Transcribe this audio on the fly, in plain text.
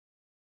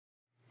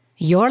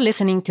You're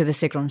listening to The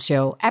Sigrun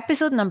Show,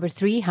 episode number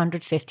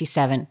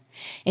 357.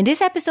 In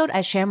this episode,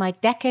 I share my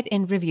decade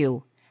in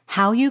review,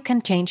 how you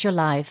can change your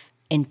life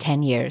in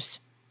 10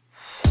 years.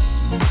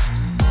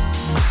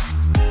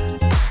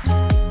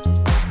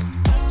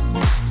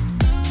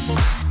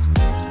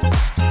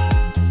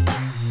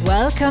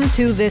 Welcome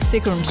to The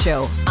Sigrun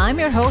Show. I'm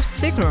your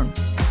host, Sigrun,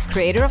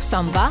 creator of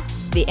Samba,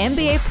 the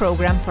MBA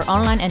program for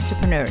online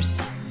entrepreneurs.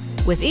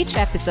 With each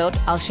episode,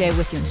 I'll share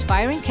with you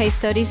inspiring case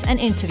studies and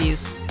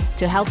interviews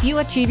to help you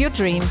achieve your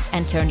dreams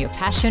and turn your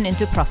passion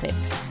into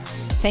profits.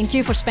 Thank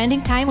you for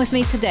spending time with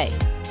me today.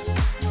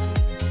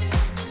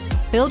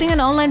 Building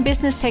an online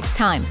business takes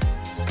time.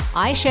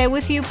 I share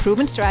with you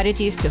proven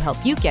strategies to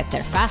help you get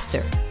there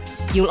faster.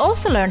 You'll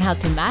also learn how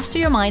to master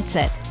your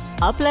mindset,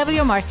 up-level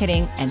your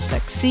marketing, and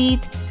succeed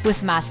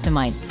with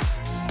masterminds.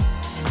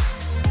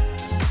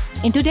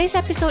 In today's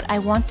episode, I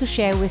want to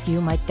share with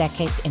you my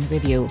decade in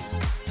review.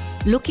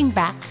 Looking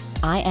back,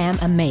 I am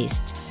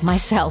amazed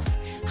myself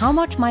how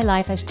much my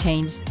life has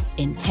changed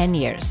in 10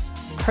 years,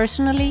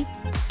 personally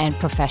and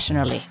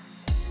professionally.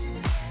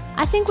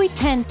 I think we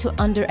tend to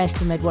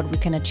underestimate what we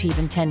can achieve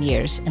in 10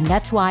 years, and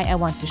that's why I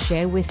want to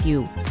share with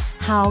you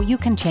how you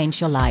can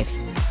change your life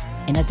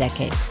in a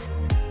decade.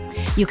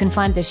 You can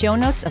find the show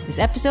notes of this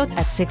episode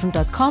at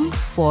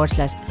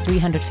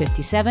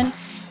sigrun.com/357,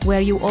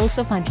 where you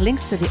also find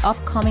links to the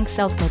upcoming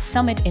Self-Made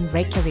Summit in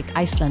Reykjavik,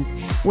 Iceland,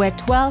 where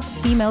 12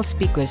 female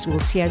speakers will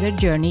share their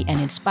journey and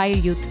inspire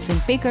you to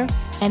think bigger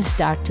and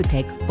start to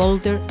take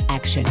bolder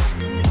action.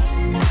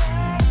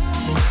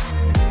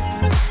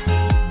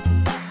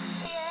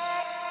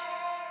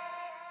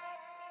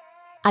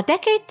 A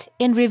decade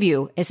in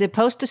review is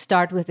supposed to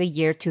start with the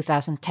year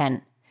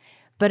 2010.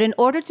 But in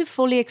order to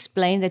fully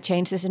explain the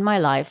changes in my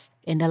life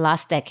in the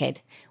last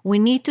decade, we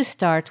need to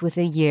start with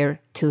the year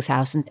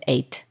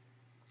 2008.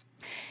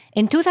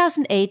 In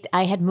 2008,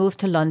 I had moved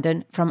to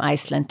London from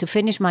Iceland to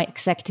finish my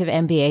executive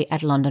MBA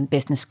at London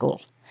Business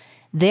School.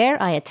 There,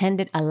 I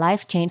attended a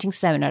life-changing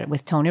seminar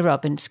with Tony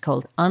Robbins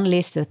called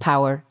Unleash the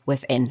Power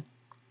Within.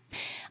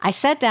 I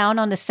sat down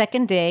on the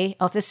second day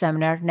of the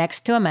seminar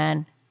next to a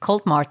man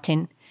called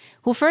Martin,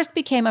 who first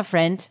became a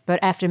friend, but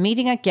after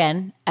meeting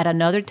again at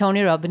another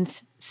Tony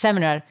Robbins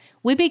seminar,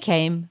 we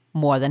became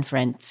more than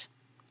friends.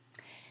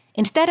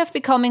 Instead of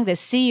becoming the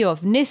CEO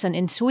of Nissan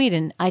in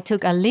Sweden, I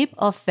took a leap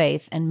of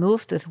faith and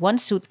moved with one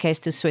suitcase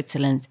to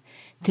Switzerland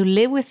to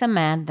live with a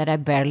man that I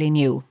barely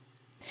knew.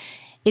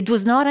 It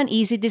was not an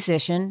easy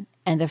decision,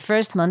 and the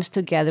first months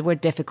together were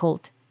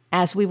difficult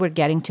as we were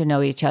getting to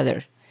know each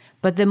other.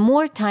 But the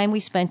more time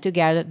we spent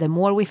together, the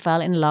more we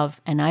fell in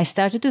love, and I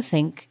started to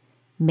think,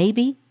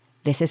 maybe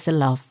this is the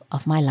love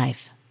of my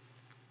life.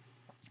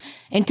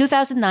 In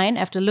 2009,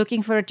 after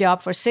looking for a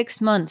job for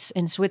 6 months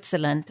in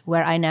Switzerland,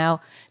 where I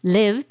now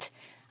lived,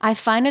 I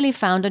finally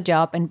found a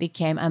job and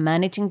became a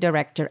managing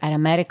director at a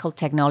medical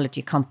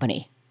technology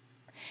company.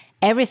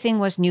 Everything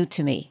was new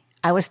to me.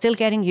 I was still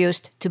getting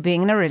used to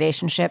being in a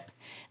relationship,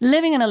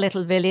 living in a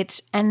little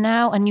village, and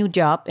now a new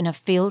job in a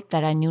field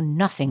that I knew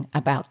nothing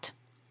about.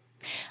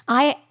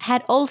 I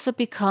had also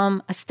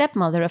become a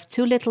stepmother of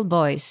 2 little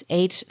boys,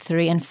 aged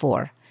 3 and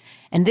 4,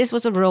 and this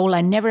was a role I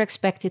never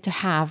expected to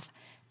have,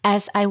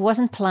 as I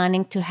wasn't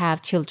planning to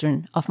have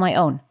children of my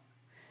own.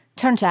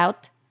 Turns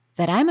out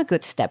that I'm a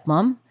good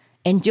stepmom,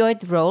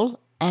 enjoyed the role,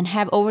 and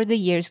have over the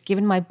years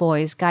given my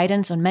boys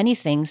guidance on many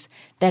things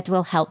that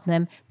will help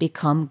them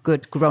become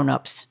good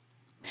grown-ups.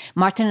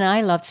 Martin and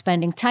I loved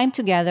spending time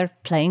together,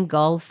 playing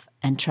golf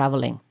and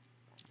traveling.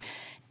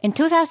 In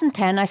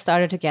 2010, I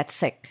started to get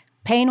sick.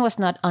 Pain was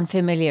not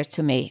unfamiliar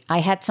to me. I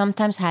had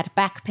sometimes had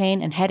back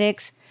pain and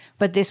headaches,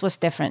 but this was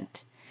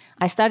different.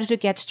 I started to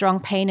get strong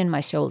pain in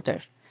my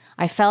shoulder.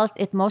 I felt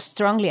it most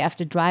strongly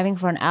after driving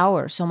for an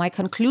hour, so my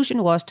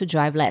conclusion was to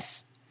drive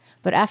less.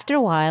 But after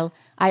a while,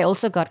 I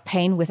also got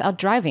pain without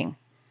driving.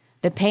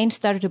 The pain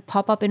started to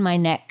pop up in my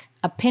neck,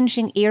 a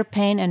pinching ear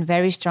pain and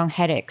very strong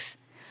headaches.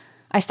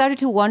 I started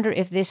to wonder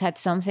if this had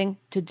something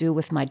to do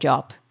with my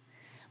job.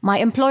 My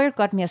employer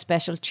got me a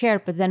special chair,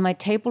 but then my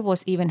table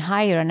was even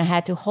higher and I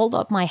had to hold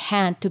up my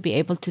hand to be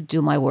able to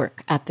do my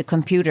work at the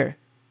computer.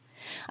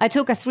 I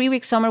took a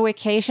 3-week summer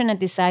vacation and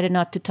decided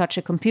not to touch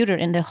a computer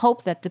in the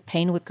hope that the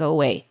pain would go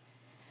away.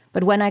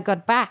 But when I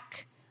got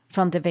back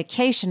from the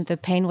vacation, the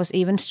pain was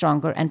even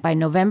stronger, and by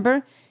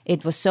November,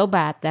 it was so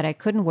bad that I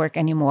couldn't work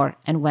anymore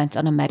and went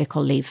on a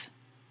medical leave.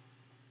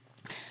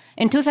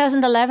 In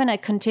 2011, I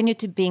continued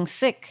to being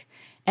sick,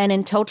 and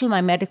in total,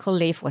 my medical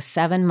leave was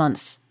 7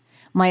 months.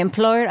 My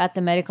employer at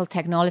the medical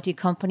technology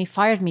company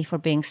fired me for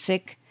being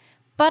sick,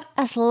 but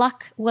as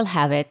luck will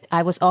have it,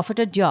 I was offered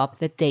a job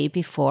the day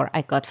before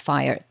I got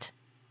fired.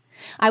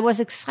 I was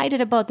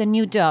excited about the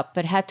new job,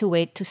 but had to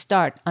wait to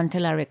start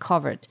until I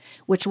recovered,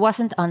 which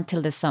wasn't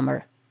until the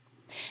summer.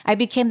 I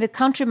became the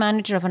country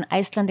manager of an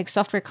Icelandic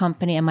software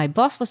company, and my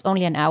boss was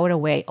only an hour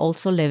away,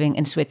 also living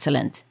in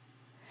Switzerland.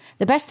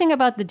 The best thing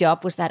about the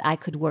job was that I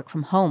could work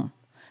from home.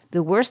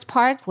 The worst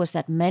part was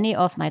that many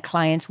of my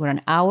clients were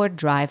an hour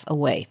drive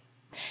away.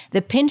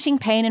 The pinching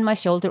pain in my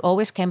shoulder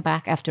always came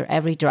back after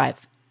every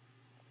drive.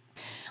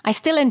 I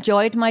still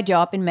enjoyed my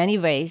job in many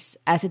ways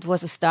as it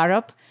was a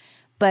startup,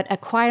 but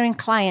acquiring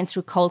clients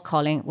through cold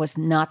calling was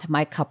not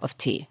my cup of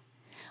tea.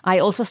 I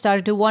also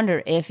started to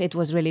wonder if it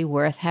was really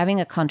worth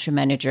having a country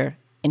manager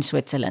in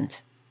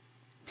Switzerland.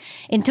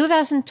 In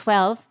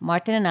 2012,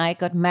 Martin and I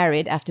got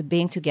married after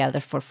being together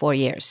for 4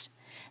 years.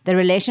 The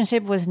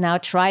relationship was now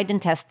tried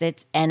and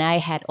tested, and I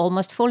had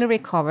almost fully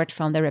recovered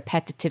from the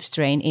repetitive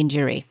strain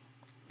injury.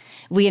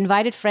 We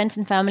invited friends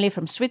and family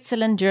from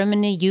Switzerland,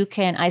 Germany, UK,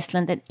 and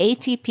Iceland, and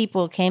 80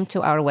 people came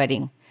to our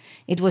wedding.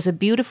 It was a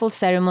beautiful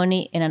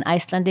ceremony in an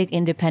Icelandic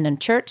independent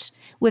church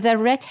with a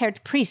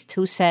red-haired priest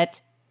who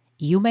said,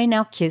 "You may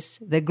now kiss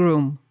the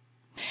groom."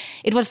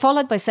 It was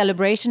followed by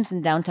celebrations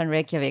in downtown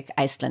Reykjavik,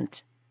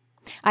 Iceland.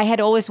 I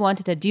had always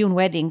wanted a dune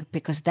wedding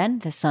because then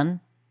the sun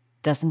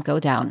doesn't go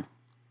down.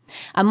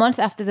 A month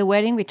after the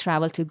wedding, we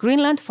traveled to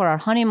Greenland for our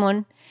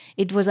honeymoon.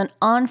 It was an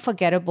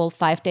unforgettable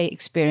 5-day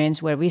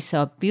experience where we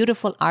saw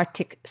beautiful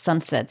Arctic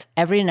sunsets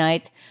every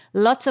night,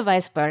 lots of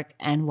iceberg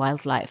and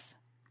wildlife.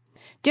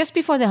 Just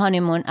before the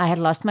honeymoon, I had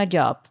lost my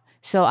job,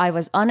 so I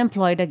was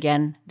unemployed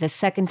again the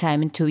second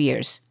time in 2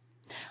 years.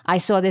 I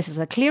saw this as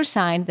a clear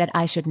sign that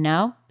I should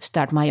now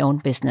start my own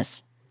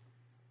business.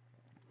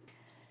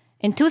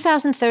 In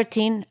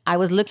 2013, I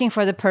was looking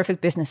for the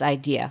perfect business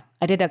idea.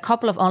 I did a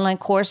couple of online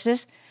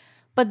courses,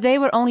 but they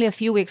were only a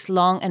few weeks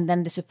long and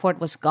then the support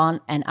was gone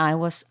and I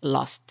was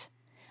lost.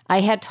 I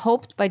had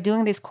hoped by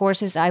doing these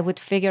courses I would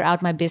figure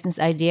out my business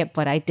idea,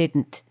 but I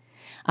didn't.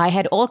 I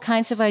had all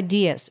kinds of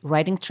ideas,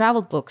 writing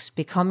travel books,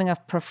 becoming a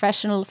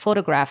professional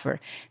photographer,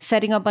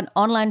 setting up an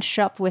online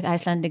shop with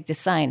Icelandic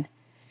design.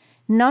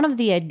 None of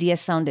the ideas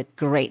sounded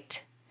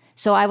great,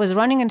 so I was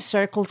running in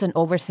circles and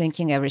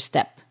overthinking every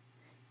step.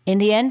 In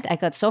the end, I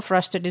got so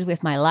frustrated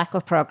with my lack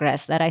of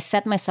progress that I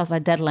set myself a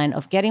deadline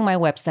of getting my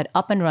website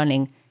up and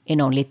running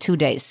in only 2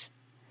 days.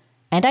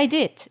 And I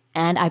did,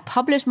 and I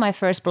published my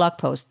first blog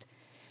post.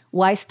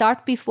 Why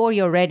start before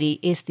you're ready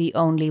is the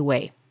only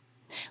way.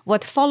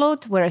 What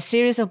followed were a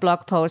series of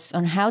blog posts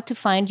on how to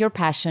find your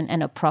passion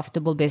and a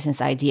profitable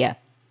business idea.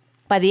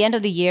 By the end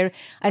of the year,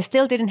 I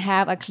still didn't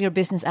have a clear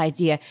business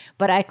idea,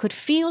 but I could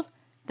feel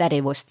that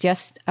it was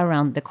just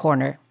around the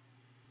corner.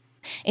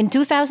 In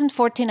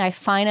 2014, I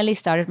finally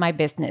started my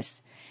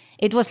business.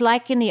 It was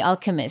like in The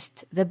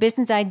Alchemist. The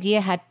business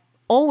idea had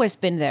always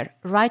been there,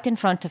 right in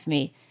front of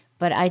me,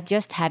 but I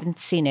just hadn't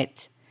seen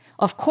it.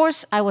 Of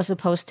course, I was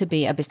supposed to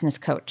be a business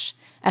coach.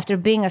 After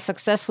being a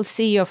successful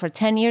CEO for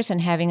 10 years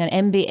and having an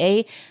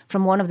MBA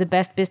from one of the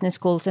best business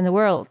schools in the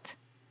world.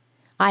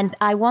 And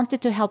I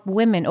wanted to help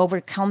women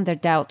overcome their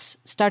doubts,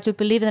 start to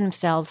believe in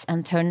themselves,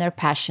 and turn their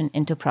passion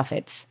into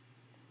profits.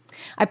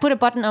 I put a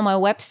button on my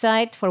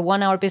website for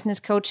 1-hour business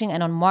coaching,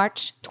 and on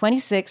March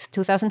 26,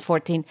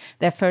 2014,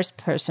 the first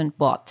person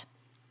bought.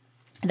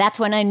 That's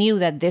when I knew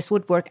that this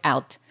would work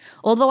out,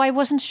 although I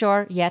wasn't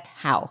sure yet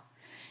how.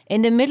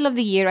 In the middle of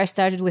the year, I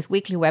started with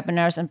weekly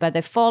webinars, and by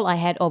the fall, I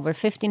had over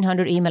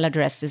 1,500 email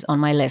addresses on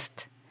my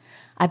list.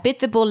 I bit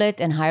the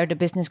bullet and hired a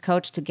business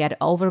coach to get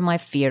over my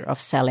fear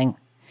of selling.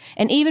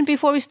 And even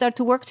before we started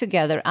to work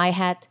together, I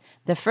had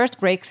the first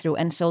breakthrough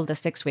and sold a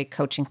 6-week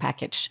coaching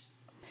package.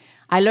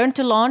 I learned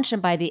to launch,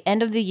 and by the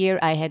end of the year,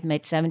 I had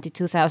made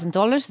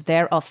 $72,000,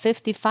 thereof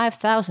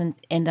 $55,000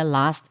 in the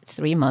last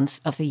 3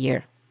 months of the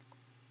year.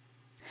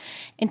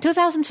 In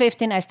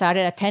 2015, I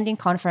started attending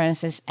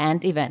conferences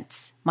and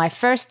events. My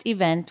first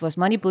event was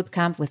Money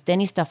Bootcamp with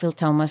Dennis Duffield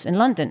Thomas in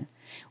London,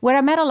 where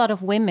I met a lot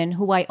of women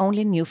who I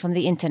only knew from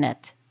the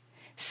internet.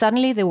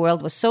 Suddenly, the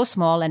world was so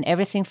small and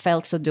everything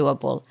felt so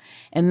doable,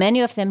 and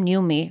many of them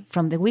knew me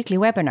from the weekly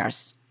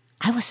webinars.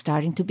 I was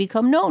starting to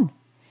become known.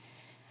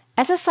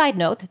 As a side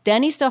note,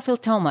 Dennis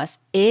Duffield Thomas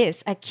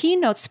is a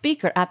keynote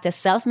speaker at the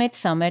Self-Made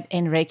Summit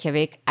in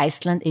Reykjavik,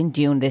 Iceland in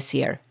June this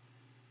year.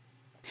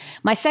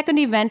 My second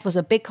event was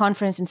a big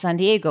conference in San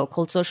Diego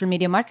called Social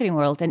Media Marketing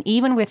World, and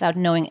even without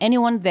knowing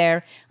anyone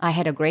there, I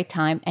had a great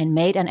time and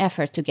made an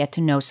effort to get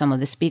to know some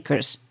of the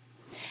speakers.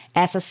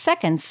 As a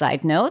second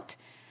side note,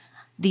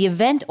 the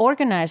event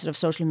organizer of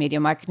Social Media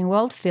Marketing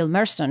World, Phil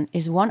Merson,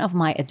 is one of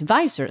my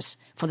advisors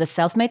for the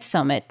Self-Made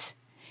Summit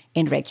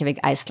in Reykjavik,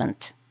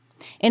 Iceland.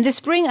 In the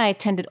spring, I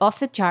attended Off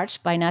the Charts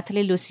by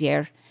Natalie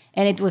Lussier,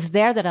 and it was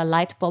there that a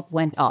light bulb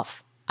went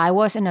off. I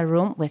was in a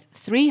room with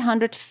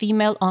 300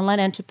 female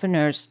online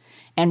entrepreneurs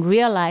and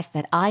realized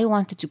that I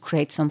wanted to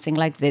create something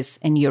like this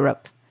in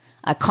Europe,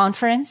 a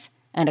conference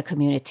and a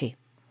community.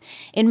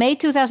 In May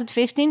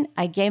 2015,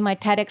 I gave my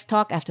TEDx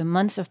talk after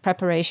months of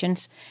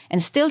preparations,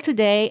 and still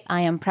today,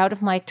 I am proud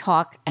of my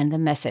talk and the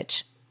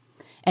message.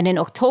 And in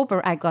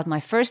October, I got my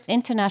first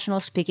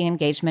international speaking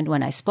engagement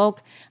when I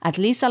spoke at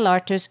Lisa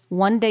Larter's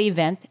one-day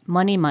event,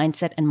 Money,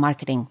 Mindset, and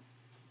Marketing.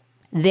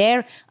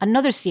 There,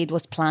 another seed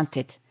was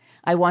planted.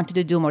 I wanted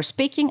to do more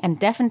speaking and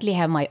definitely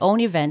have my own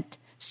event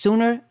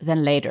sooner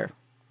than later.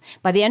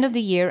 By the end of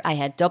the year, I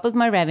had doubled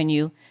my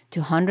revenue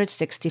to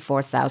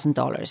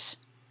 $164,000.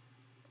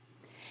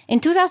 In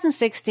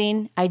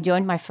 2016, I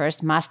joined my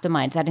first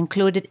mastermind that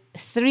included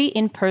 3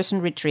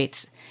 in-person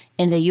retreats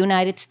in the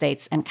United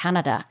States and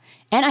Canada,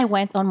 and I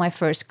went on my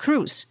first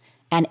cruise,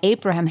 and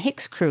Abraham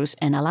Hicks cruise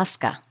in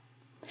Alaska.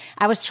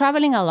 I was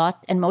traveling a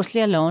lot and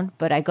mostly alone,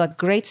 but I got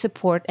great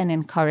support and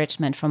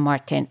encouragement from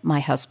Martin, my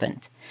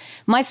husband,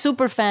 my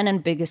super fan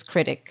and biggest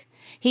critic.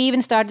 He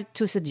even started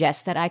to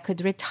suggest that I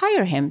could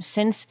retire him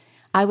since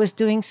I was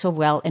doing so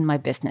well in my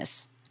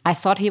business. I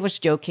thought he was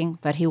joking,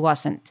 but he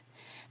wasn't.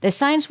 The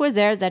signs were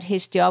there that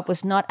his job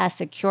was not as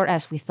secure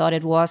as we thought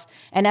it was,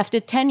 and after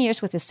 10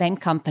 years with the same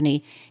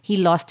company, he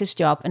lost his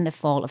job in the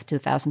fall of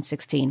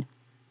 2016.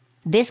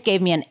 This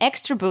gave me an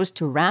extra boost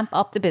to ramp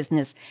up the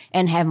business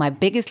and have my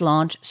biggest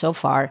launch so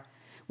far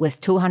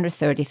with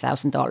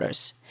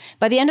 $230,000.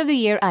 By the end of the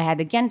year, I had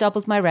again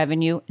doubled my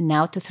revenue,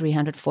 now to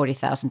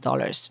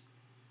 $340,000.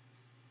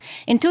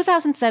 In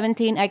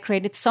 2017, I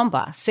created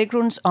SUMBA,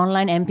 Sigrun's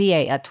Online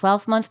MBA, a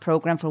 12-month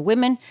program for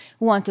women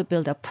who want to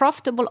build a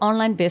profitable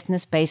online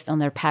business based on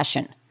their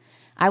passion.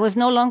 I was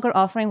no longer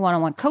offering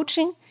one-on-one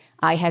coaching.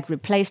 I had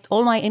replaced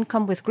all my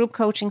income with group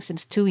coaching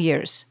since 2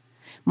 years.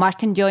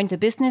 Martin joined the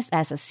business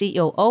as a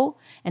COO,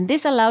 and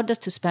this allowed us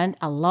to spend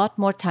a lot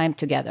more time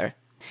together.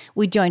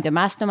 We joined a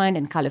mastermind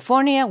in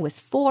California with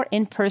 4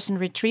 in-person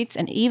retreats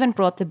and even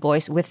brought the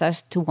boys with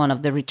us to one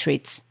of the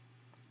retreats.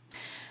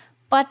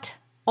 But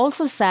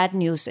also sad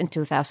news in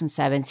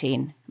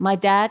 2017. My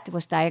dad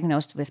was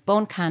diagnosed with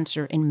bone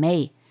cancer in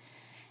May,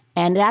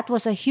 and that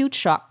was a huge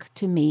shock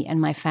to me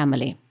and my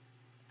family.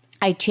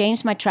 I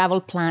changed my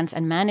travel plans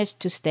and managed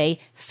to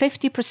stay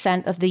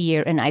 50% of the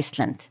year in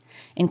Iceland,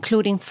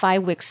 including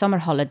 5-week summer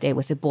holiday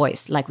with the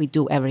boys like we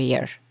do every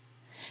year.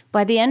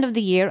 By the end of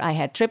the year, I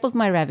had tripled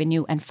my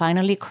revenue and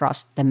finally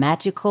crossed the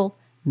magical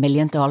 $1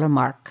 million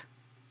mark.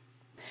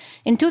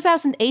 In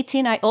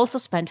 2018, I also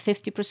spent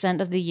 50%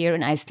 of the year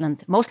in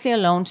Iceland, mostly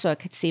alone so I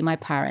could see my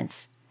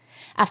parents.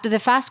 After the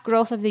fast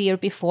growth of the year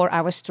before,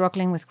 I was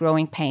struggling with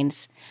growing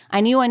pains.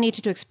 I knew I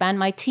needed to expand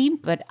my team,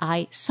 but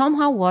I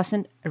somehow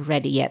wasn't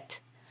ready yet.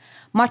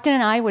 Martin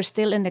and I were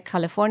still in the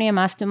California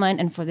mastermind,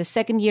 and for the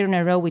second year in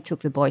a row, we took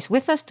the boys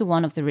with us to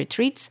one of the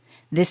retreats,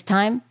 this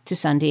time to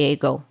San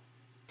Diego.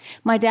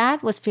 My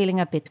dad was feeling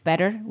a bit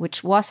better,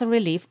 which was a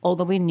relief,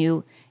 although we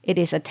knew it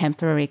is a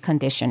temporary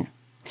condition.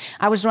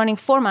 I was running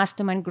 4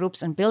 mastermind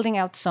groups and building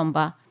out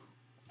SUMBA,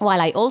 while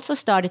I also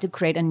started to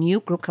create a new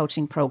group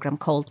coaching program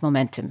called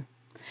Momentum.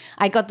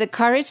 I got the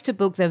courage to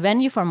book the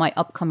venue for my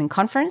upcoming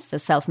conference, the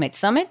Self-Made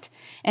Summit,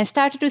 and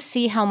started to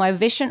see how my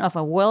vision of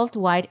a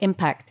worldwide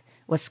impact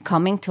was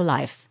coming to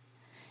life.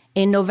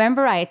 In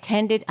November, I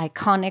attended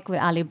Iconic with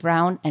Ali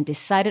Brown and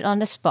decided on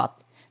the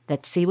spot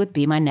that she would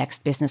be my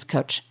next business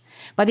coach.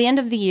 By the end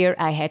of the year,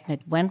 I had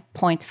made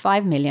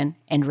 $1.5 million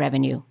in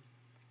revenue.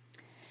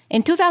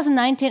 In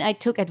 2019, I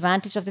took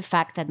advantage of the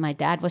fact that my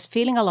dad was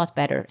feeling a lot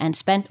better and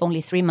spent only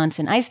 3 months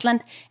in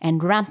Iceland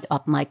and ramped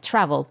up my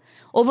travel.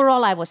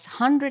 Overall, I was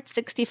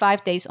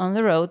 165 days on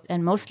the road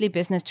and mostly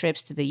business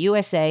trips to the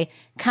USA,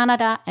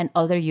 Canada, and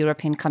other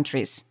European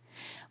countries.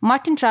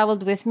 Martin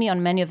traveled with me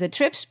on many of the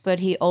trips, but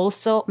he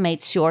also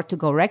made sure to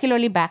go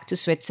regularly back to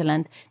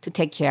Switzerland to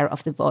take care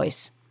of the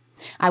boys.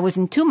 I was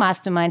in 2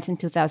 masterminds in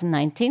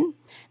 2019.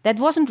 That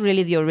wasn't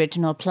really the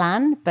original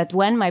plan, but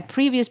when my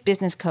previous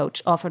business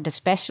coach offered a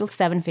special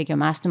 7-figure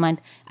mastermind,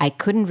 I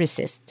couldn't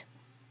resist.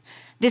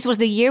 This was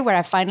the year where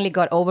I finally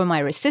got over my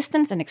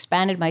resistance and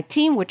expanded my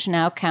team, which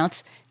now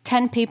counts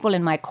 10 people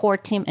in my core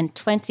team and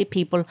 20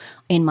 people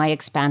in my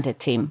expanded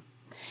team.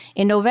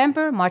 In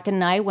November, Martin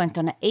and I went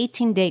on an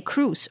 18-day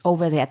cruise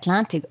over the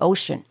Atlantic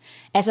Ocean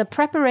as a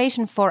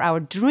preparation for our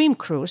dream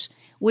cruise,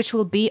 which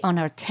will be on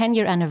our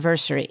 10-year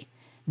anniversary.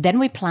 Then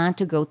we plan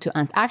to go to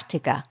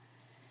Antarctica.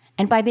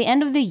 And by the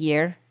end of the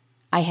year,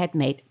 I had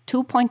made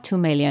 $2.2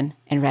 million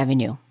in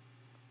revenue.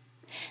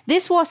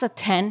 This was a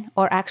 10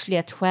 or actually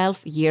a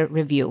 12-year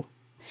review.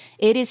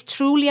 It is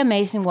truly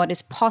amazing what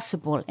is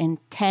possible in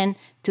 10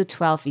 to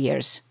 12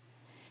 years.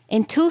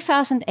 In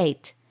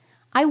 2008,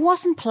 I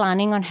wasn't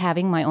planning on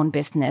having my own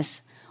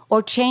business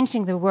or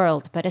changing the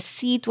world, but a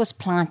seed was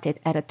planted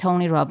at a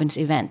Tony Robbins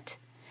event.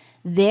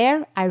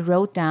 There, I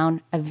wrote down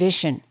a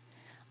vision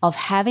of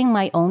having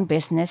my own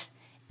business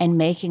and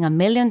making $1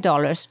 million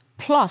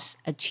plus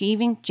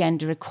achieving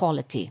gender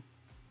equality.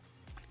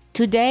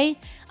 Today,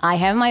 I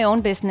have my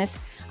own business,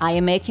 I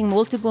am making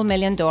multiple $1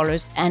 million,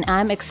 and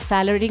I'm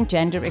accelerating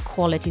gender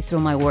equality through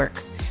my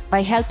work.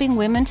 By helping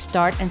women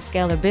start and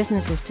scale their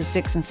businesses to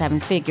 6 and 7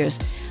 figures,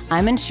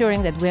 I'm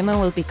ensuring that women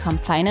will become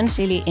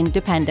financially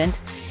independent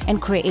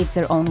and create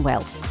their own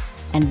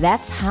wealth. And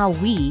that's how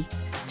we,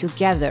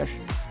 together,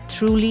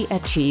 truly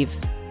achieve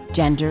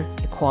gender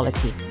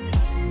equality.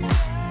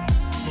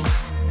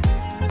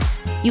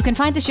 You can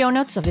find the show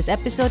notes of this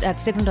episode at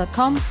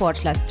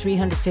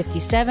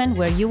sigrun.com/357,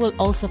 where you will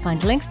also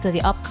find links to the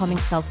upcoming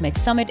Self-Made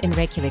Summit in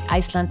Reykjavik,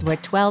 Iceland, where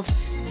 12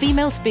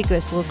 female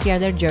speakers will share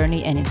their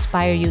journey and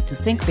inspire you to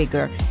think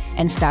bigger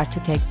and start to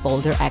take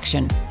bolder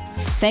action.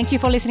 Thank you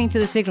for listening to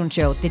The Sigrun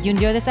Show. Did you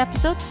enjoy this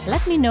episode?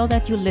 Let me know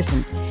that you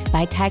listened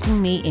by tagging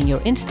me in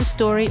your Insta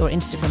story or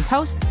Instagram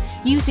post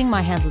using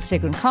my handle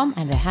SigrunCom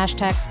and the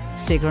hashtag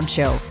Sigrun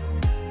Show.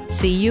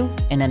 See you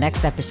in the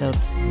next episode.